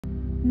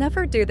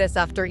Never do this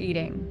after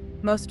eating.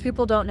 Most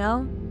people don't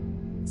know.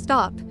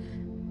 Stop.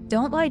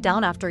 Don't lie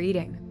down after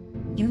eating.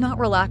 You're not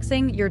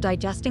relaxing, you're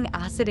digesting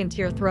acid into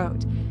your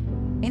throat.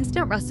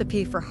 Instant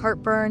recipe for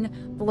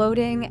heartburn,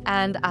 bloating,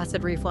 and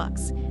acid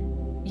reflux.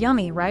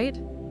 Yummy, right?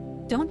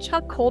 Don't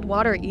chug cold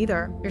water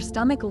either. Your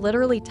stomach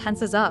literally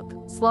tenses up,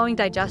 slowing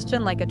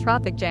digestion like a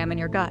traffic jam in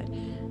your gut.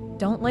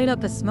 Don't light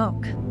up a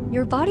smoke.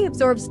 Your body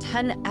absorbs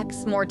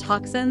 10x more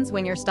toxins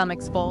when your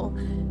stomach's full.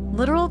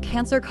 Literal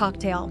cancer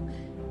cocktail.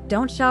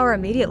 Don't shower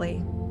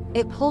immediately.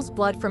 It pulls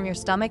blood from your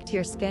stomach to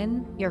your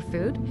skin, your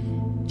food,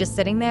 just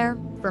sitting there,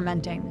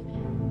 fermenting.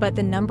 But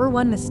the number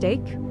one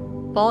mistake?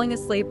 Falling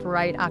asleep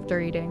right after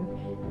eating.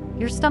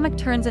 Your stomach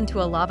turns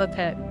into a lava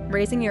pit,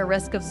 raising your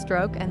risk of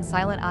stroke and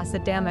silent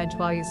acid damage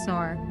while you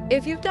snore.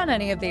 If you've done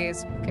any of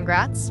these,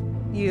 congrats,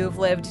 you've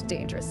lived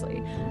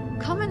dangerously.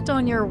 Comment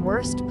on your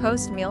worst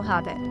post-meal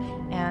habit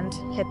and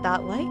hit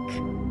that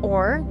like,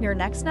 or your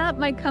next nap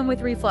might come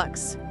with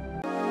reflux.